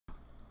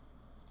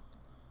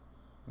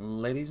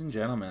Ladies and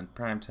gentlemen,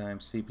 Primetime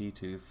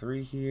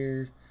CP23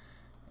 here,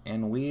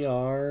 and we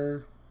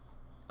are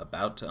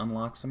about to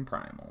unlock some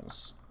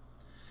primals.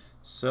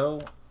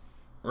 So,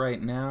 right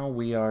now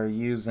we are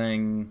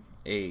using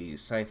a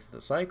Scythe of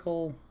the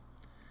Cycle,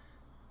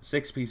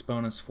 6-piece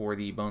bonus for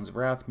the Bones of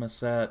Rathma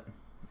set,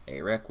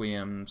 a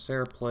Requiem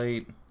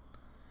Serplate,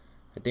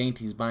 a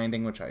Dainty's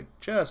Binding, which I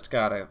just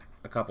got a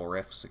couple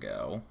riffs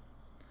ago,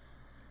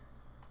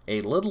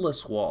 a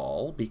Lidless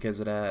Wall, because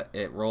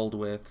it rolled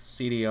with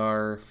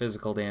CDR,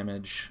 physical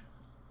damage,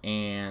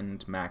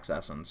 and max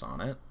essence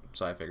on it,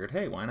 so I figured,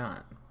 hey, why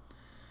not?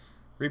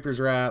 Reaper's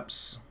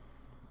Wraps,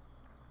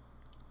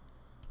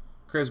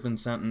 Crispin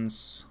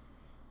Sentence,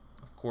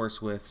 of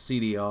course with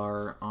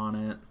CDR on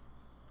it,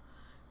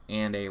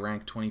 and a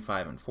rank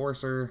 25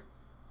 Enforcer,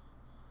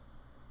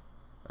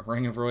 a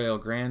Ring of Royal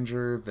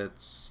Grandeur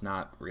that's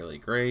not really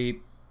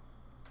great,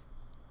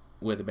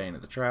 with a Bane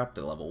of the Trap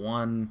to level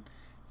 1,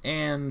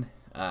 and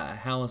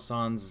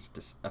Halison's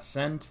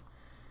Ascent.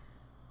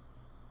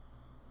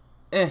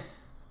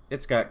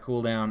 It's got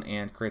cooldown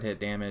and crit hit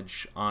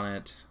damage on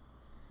it,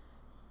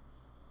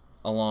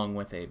 along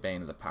with a Bane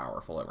of the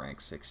Powerful at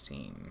rank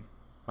 16.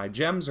 My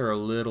gems are a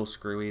little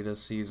screwy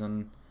this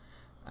season.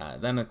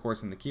 Then, of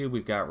course, in the cube,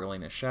 we've got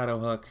Relina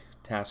Shadowhook,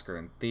 Tasker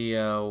and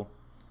Theo,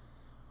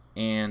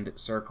 and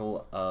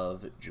Circle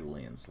of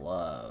Julian's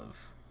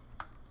Love.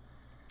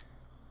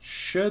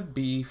 Should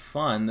be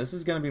fun. This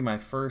is going to be my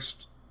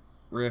first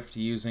rift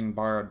using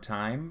Borrowed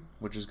Time,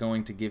 which is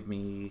going to give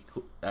me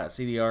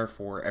CDR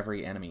for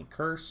every enemy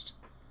cursed.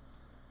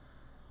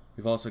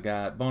 We've also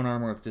got Bone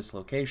Armor with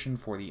Dislocation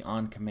for the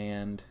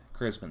on-command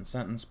Crispin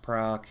Sentence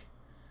proc,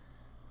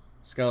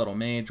 Skeletal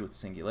Mage with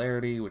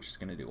Singularity, which is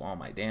going to do all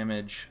my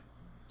damage,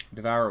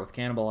 Devour with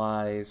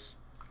Cannibalize,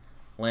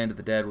 Land of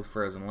the Dead with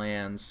Frozen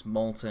Lands,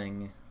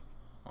 Molting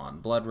on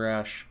Blood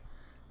Rush,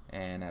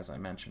 and as I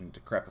mentioned,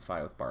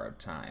 Decrepify with Borrowed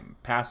Time.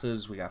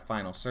 Passives, we got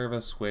Final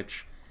Service,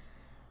 which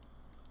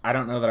I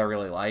don't know that I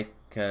really like,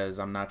 because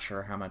I'm not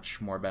sure how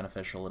much more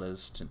beneficial it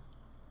is to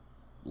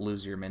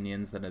lose your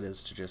minions than it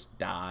is to just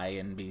die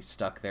and be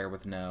stuck there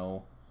with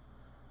no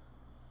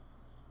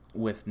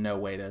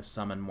way to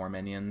summon more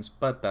minions,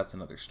 but that's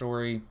another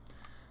story.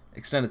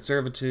 Extended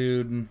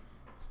Servitude,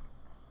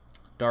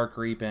 Dark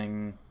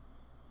Reaping,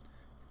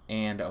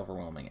 and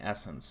Overwhelming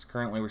Essence.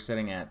 Currently we're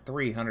sitting at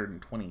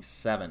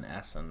 327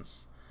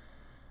 Essence,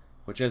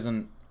 which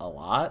isn't a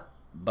lot,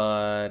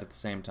 but at the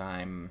same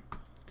time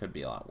could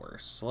be a lot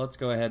worse. So let's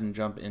go ahead and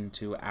jump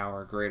into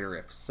our Greater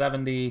Rift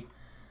 70,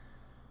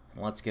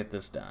 and let's get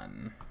this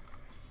done.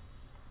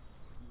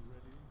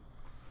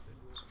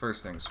 So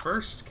first things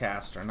first,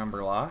 cast our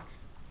Number Lock.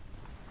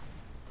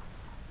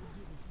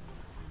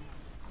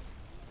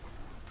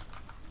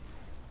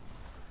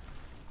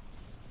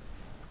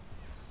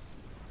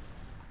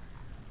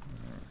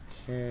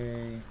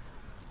 Okay.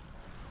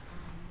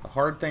 The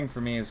hard thing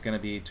for me is going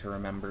to be to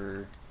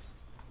remember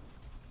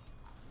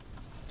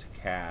to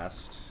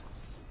cast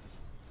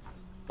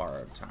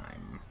Borrowed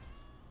Time.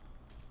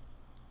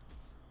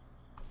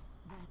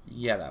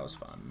 Yeah, that was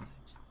fun.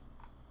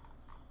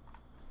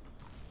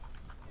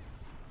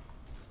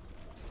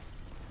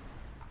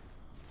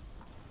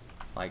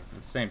 Like,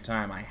 at the same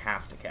time, I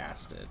have to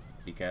cast it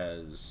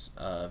because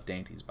of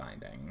Dainty's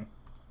Binding.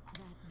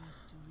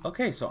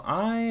 Okay, so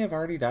I have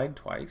already died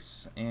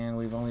twice, and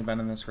we've only been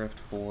in this rift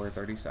for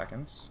 30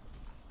 seconds,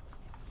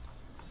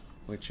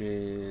 which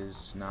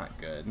is not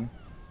good.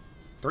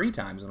 3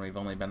 times and we've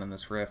only been in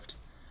this rift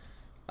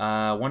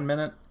 1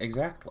 minute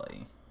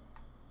exactly.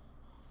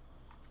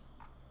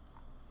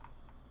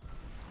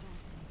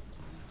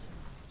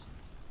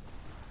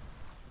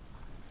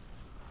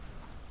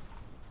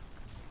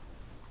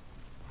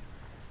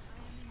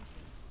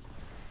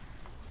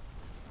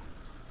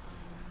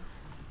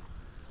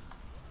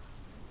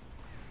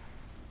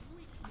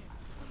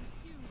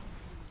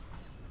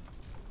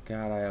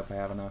 God, I hope I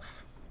have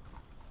enough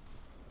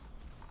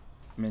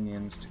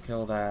minions to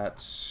kill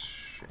that,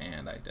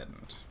 and I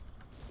didn't.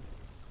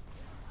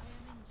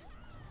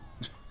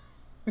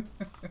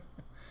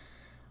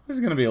 This is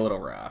going to be a little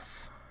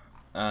rough.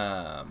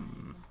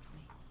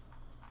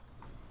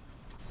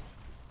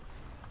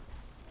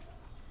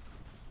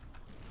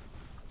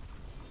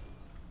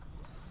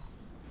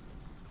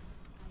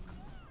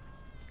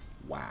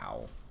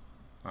 Wow.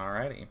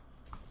 Alrighty.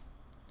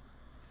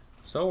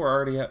 So we're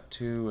already up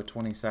to a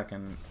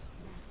 20-second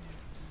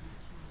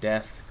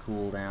death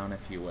cooldown,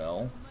 if you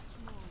will.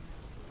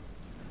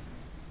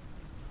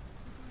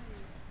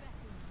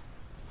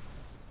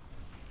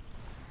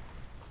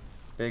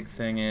 Big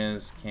thing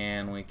is,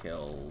 can we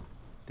kill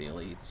the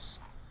elites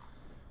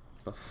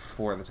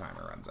before the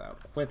timer runs out?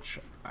 Which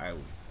I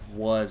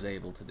was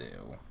able to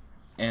do.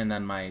 And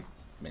then my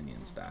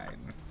minions died.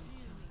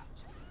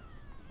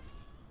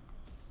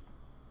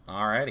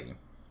 Alrighty.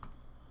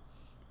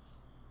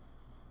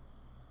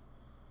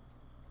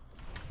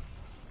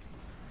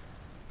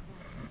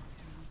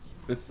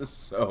 This is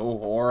so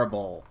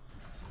horrible.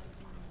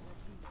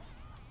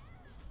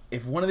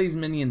 If one of these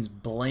minions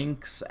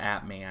blinks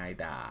at me, I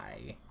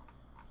die.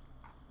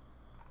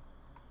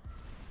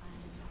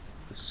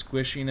 The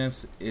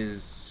squishiness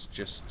is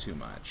just too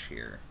much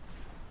here.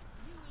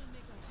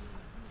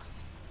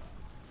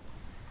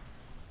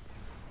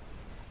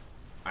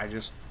 I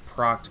just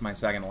procced my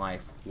second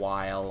life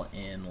while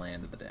in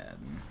Land of the Dead.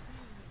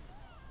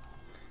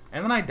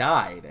 And then I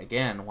died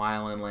again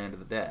while in Land of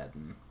the Dead.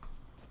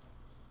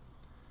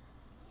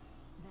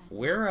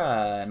 We're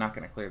not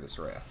going to clear this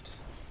rift.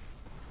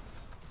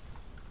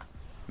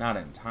 Not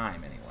in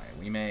time, anyway.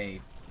 We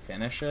may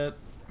finish it.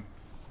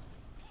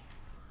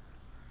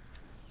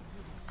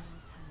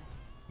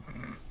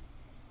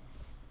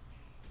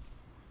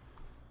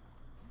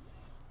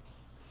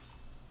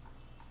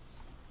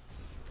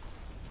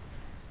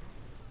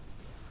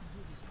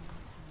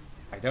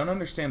 I don't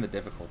understand the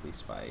difficulty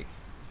spike.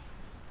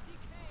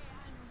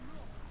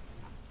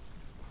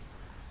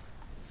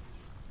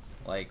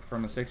 Like,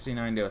 from a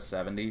 69 to a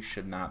 70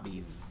 should not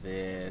be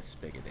this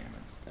big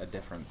a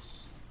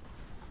difference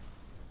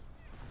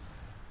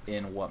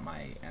in what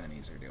my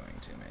enemies are doing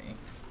to me.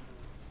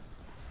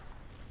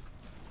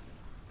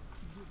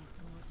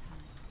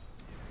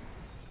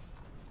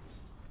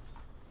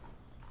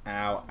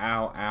 Ow,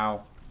 ow,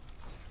 ow.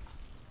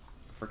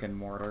 Freaking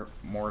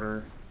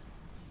mortar.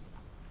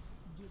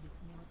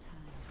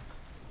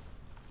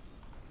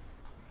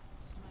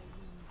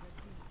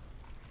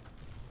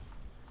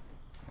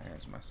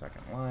 There's my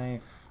second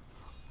life.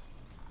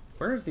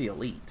 Where's the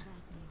elite?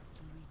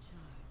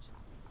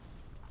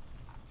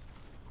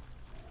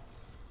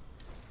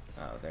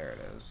 Oh, there it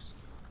is.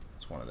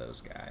 It's one of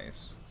those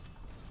guys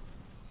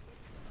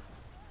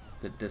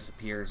that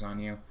disappears on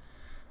you.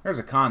 There's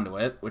a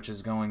conduit, which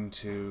is going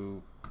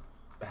to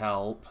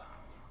help.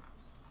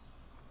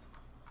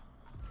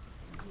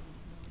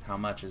 How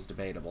much is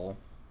debatable.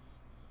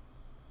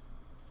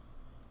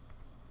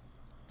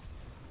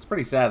 It's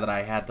pretty sad that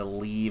I had to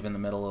leave in the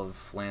middle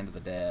of Land of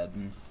the Dead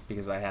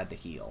because I had to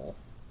heal.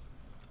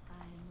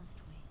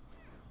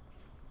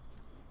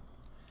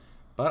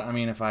 But, I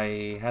mean, if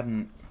I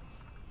hadn't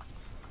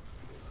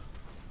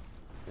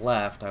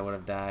left, I would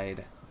have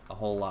died a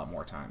whole lot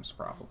more times,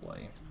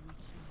 probably.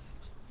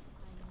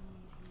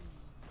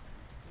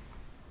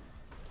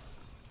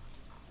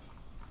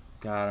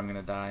 God, I'm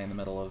gonna die in the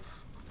middle of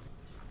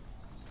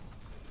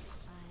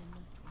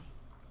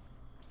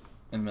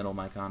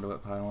my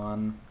conduit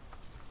pylon.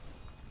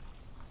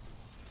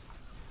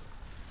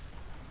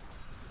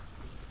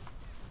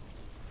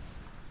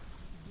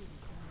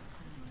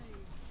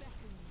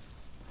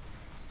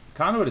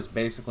 Conduit is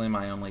basically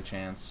my only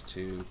chance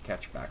to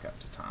catch back up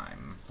to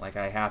time. Like,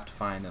 I have to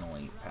find an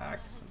elite pack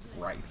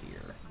right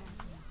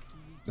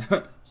here.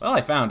 Well,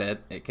 I found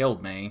it. It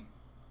killed me.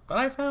 But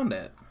I found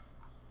it.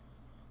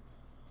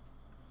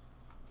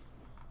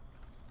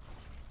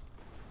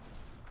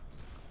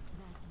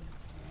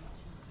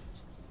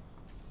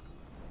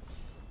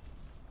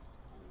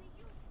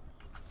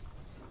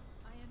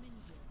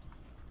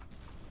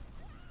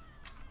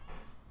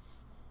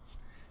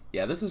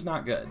 Yeah, this is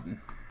not good.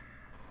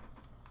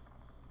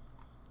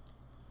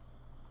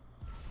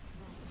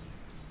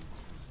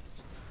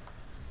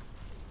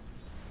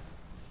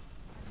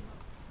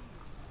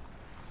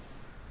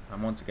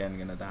 I'm once again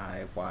gonna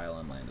die while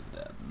in Land of the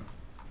Dead.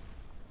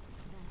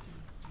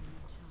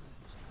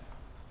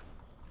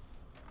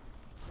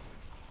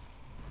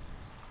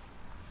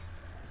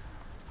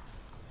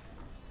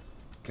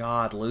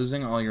 God,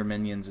 losing all your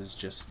minions is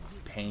just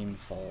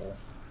painful.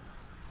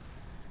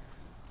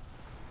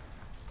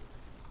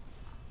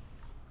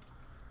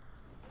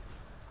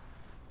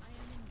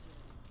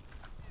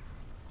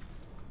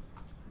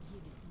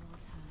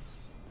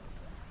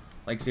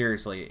 Like,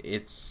 seriously,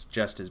 it's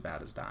just as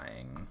bad as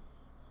dying.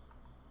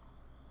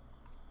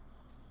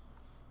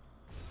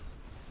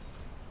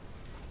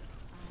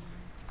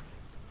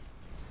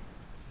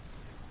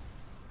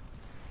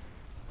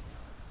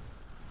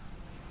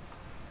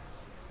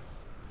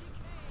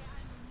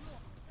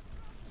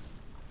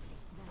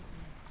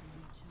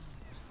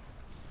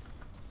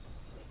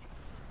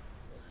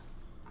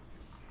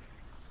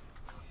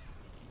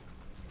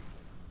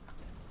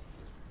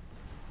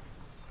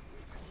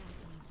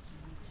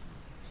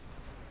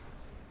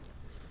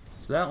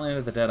 So that Land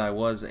of the Dead, I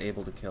was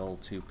able to kill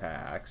 2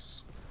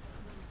 packs.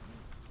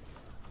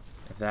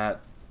 If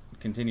that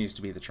continues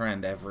to be the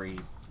trend every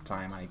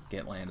time I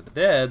get Land of the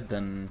Dead,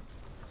 then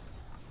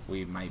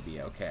we might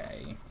be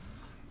okay.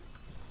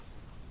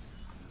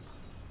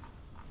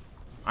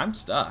 I'm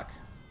stuck.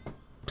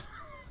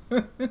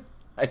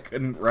 I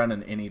couldn't run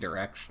in any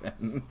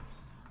direction.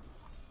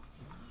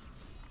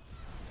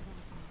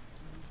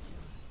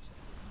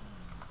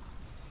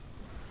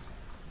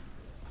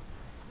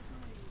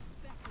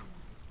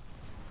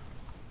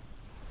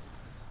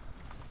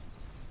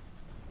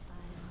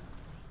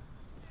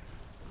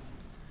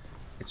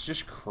 It's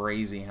just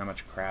crazy how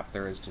much crap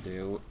there is to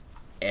do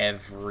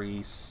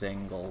every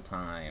single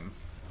time.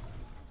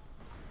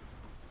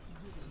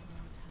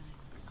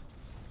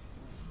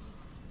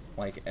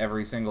 Like,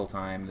 every single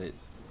time that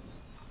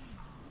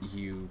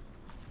you,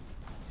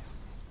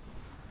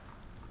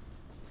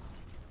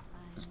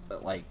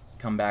 like,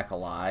 come back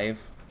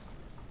alive,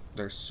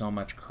 there's so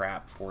much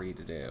crap for you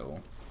to do.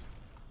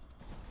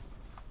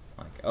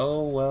 Like,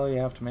 oh, well, you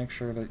have to make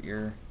sure that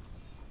your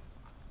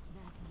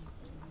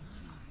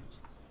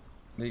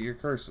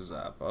curse is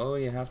up. Oh,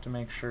 you have to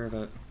make sure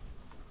that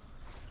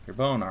your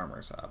bone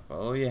armor's up.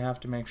 Oh, you have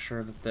to make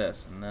sure that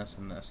this and this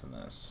and this and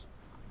this.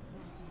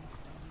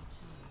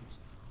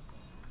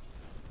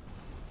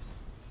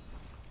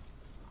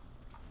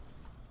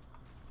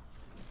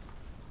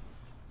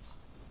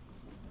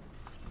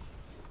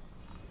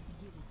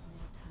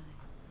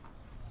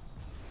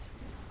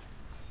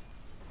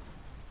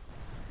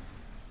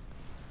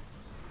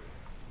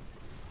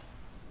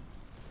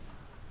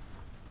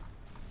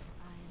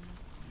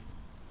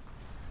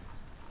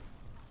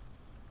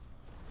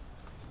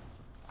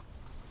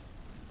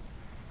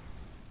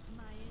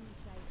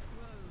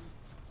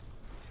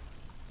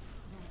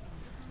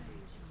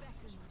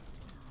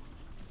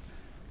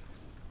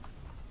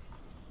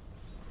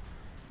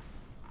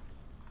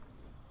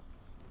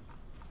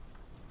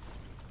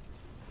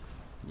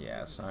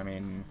 Yeah, so I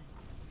mean,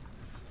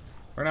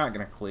 we're not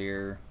going to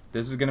clear.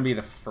 This is going to be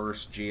the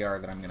first GR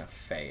that I'm going to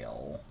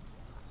fail.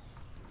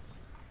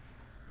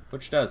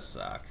 Which does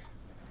suck.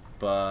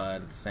 But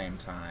at the same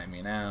time,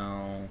 you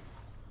know,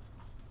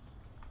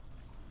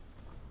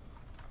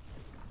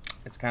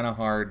 it's kind of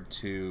hard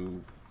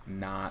to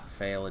not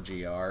fail a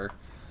GR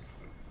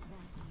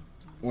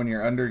when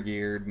you're under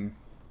geared,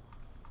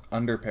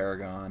 under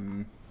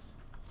Paragon,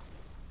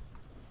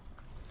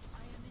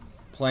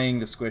 playing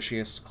the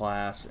squishiest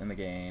class in the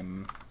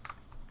game,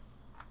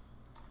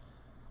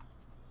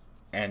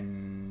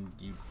 and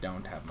you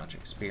don't have much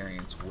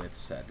experience with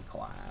said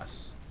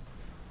class.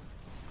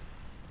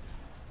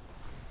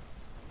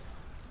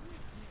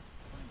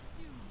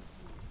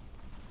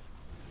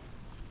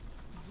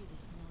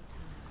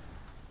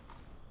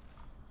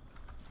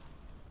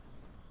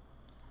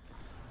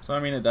 So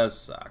I mean, it does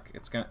suck.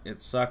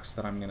 It sucks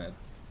that I'm gonna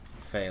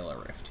fail a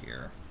rift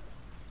here.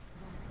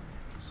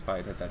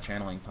 Despite that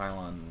channeling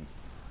pylon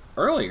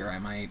earlier, I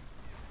might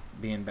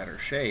be in better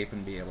shape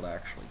and be able to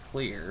actually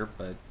clear,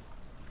 but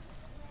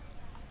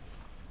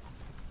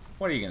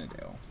what are you gonna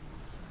do?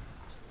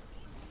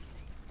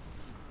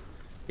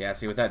 Yeah,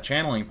 see, with that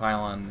channeling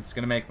pylon, it's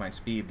gonna make my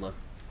speed look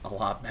a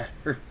lot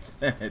better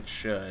than it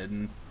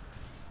should.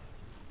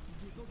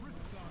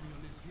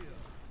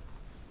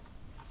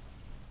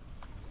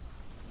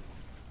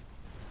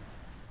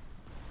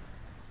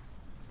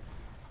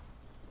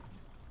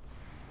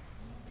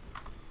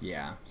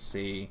 Yeah,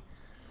 see,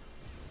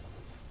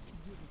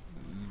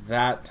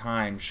 that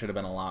time should have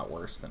been a lot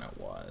worse than it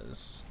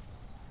was.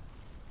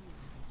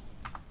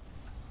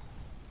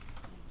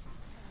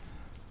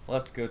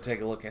 Let's go take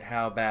a look at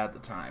how bad the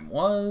time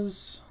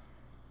was.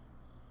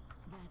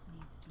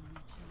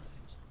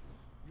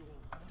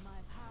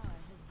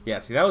 Yeah,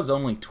 see, that was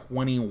only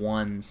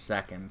 21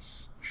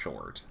 seconds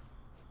short.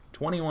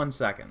 21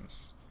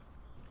 seconds.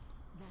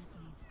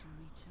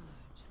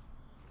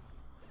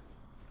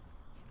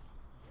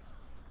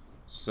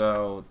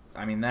 So,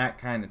 I mean, that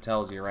kind of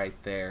tells you right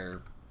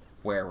there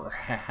where we're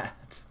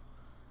at.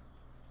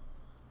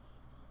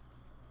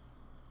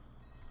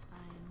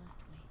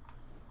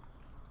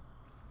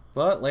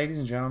 But, ladies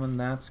and gentlemen,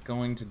 that's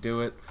going to do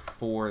it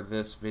for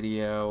this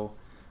video.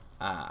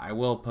 I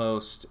will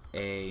post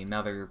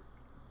another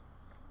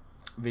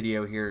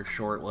video here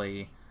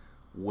shortly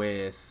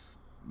with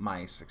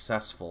my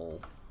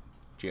successful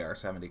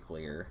GR70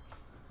 clear.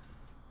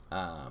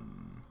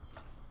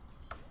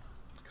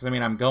 Because, I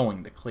mean, I'm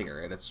going to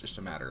clear it. It's just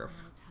a matter of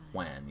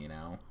when, you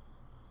know.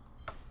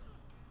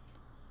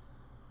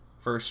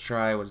 First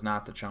try was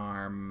not the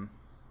charm,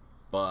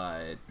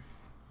 but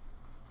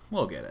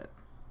we'll get it.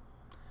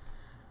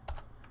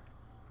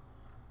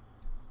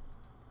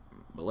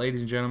 But ladies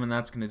and gentlemen,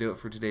 that's going to do it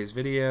for today's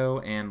video,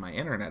 and my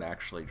internet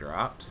actually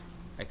dropped,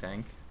 I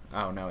think.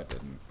 Oh, no, it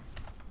didn't.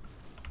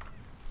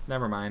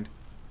 Never mind.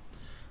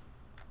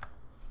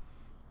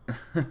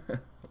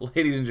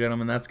 Ladies and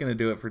gentlemen, that's going to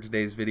do it for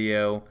today's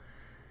video.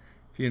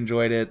 If you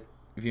enjoyed it,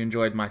 if you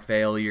enjoyed my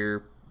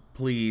failure,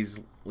 please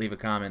leave a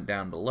comment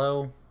down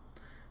below.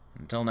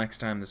 Until next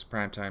time, this is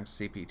Primetime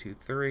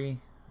CP23,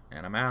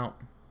 and I'm out.